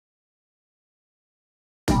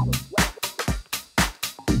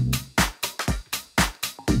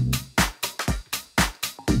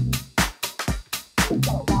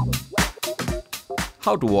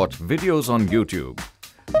How to watch videos on YouTube.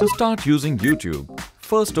 To start using YouTube,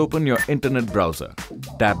 first open your internet browser.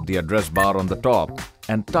 Tap the address bar on the top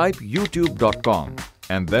and type youtube.com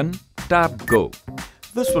and then tap Go.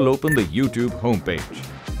 This will open the YouTube homepage.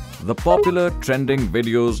 The popular trending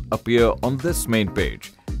videos appear on this main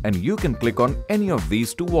page and you can click on any of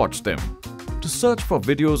these to watch them. To search for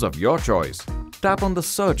videos of your choice, tap on the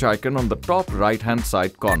search icon on the top right-hand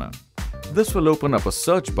side corner. This will open up a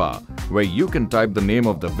search bar where you can type the name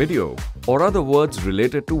of the video or other words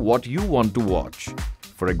related to what you want to watch.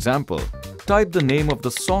 For example, type the name of the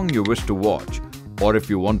song you wish to watch, or if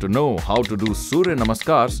you want to know how to do Surya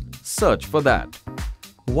Namaskars, search for that.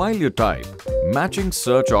 While you type, matching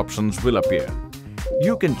search options will appear.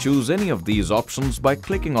 You can choose any of these options by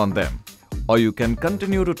clicking on them, or you can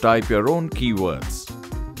continue to type your own keywords.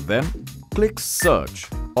 Then, click Search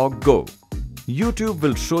or Go. YouTube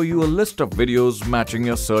will show you a list of videos matching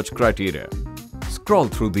your search criteria. Scroll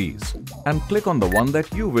through these and click on the one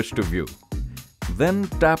that you wish to view. Then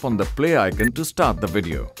tap on the play icon to start the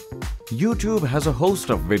video. YouTube has a host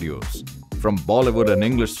of videos, from Bollywood and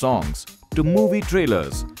English songs to movie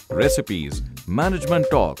trailers, recipes, management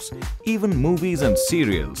talks, even movies and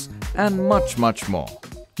serials, and much more.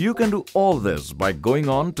 You can do all this by going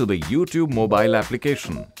on to the YouTube mobile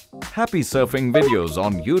application. Happy surfing videos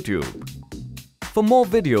on YouTube. For more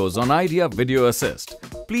videos on Idea Video Assist,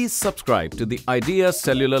 please subscribe to the Idea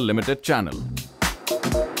Cellular Limited channel.